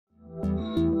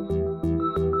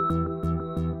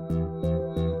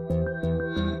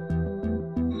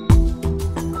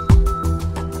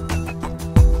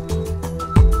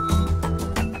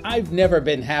I've never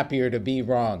been happier to be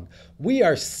wrong. We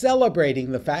are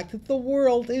celebrating the fact that the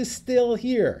world is still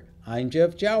here. I'm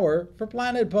Jeff Jower for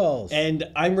Planet Pulse. And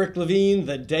I'm Rick Levine,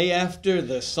 the day after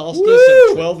the solstice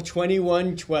Woo! of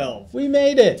 12/21/12. We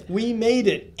made it. We made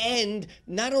it. And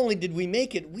not only did we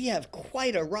make it, we have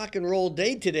quite a rock and roll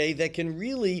day today that can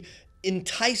really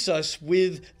entice us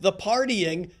with the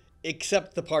partying,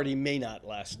 except the party may not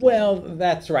last long. Well,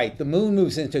 that's right. The moon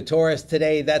moves into Taurus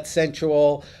today. That's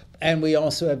sensual. And we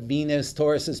also have Venus,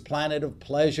 Taurus's planet of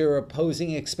pleasure,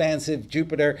 opposing expansive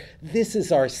Jupiter. This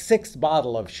is our sixth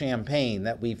bottle of champagne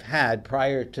that we've had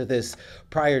prior to this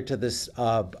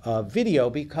video,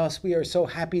 because we are so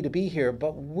happy to be here.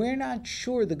 But we're not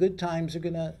sure the good times are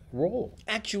going to roll.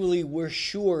 Actually, we're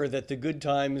sure that the good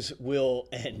times will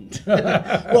end.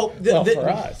 Well, for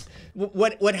us.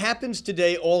 What happens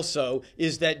today also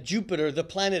is that Jupiter, the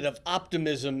planet of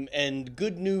optimism and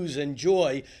good news and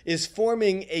joy, is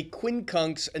forming a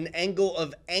quincunx, an angle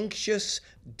of anxious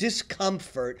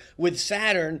discomfort with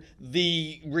Saturn,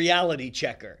 the reality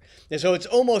checker. And so it's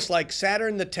almost like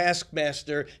Saturn, the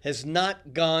taskmaster, has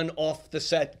not gone off the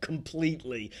set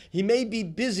completely. He may be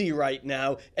busy right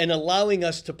now and allowing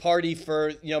us to party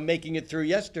for, making it through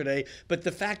yesterday, but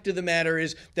the fact of the matter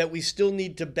is that we still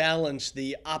need to balance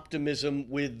the optimism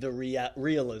with the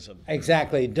realism.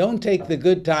 Exactly. Don't take the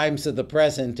good times of the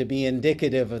present to be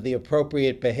indicative of the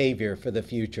appropriate behavior for the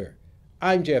future.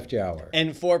 I'm Jeff Jower.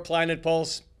 And for Planet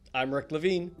Pulse, I'm Rick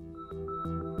Levine.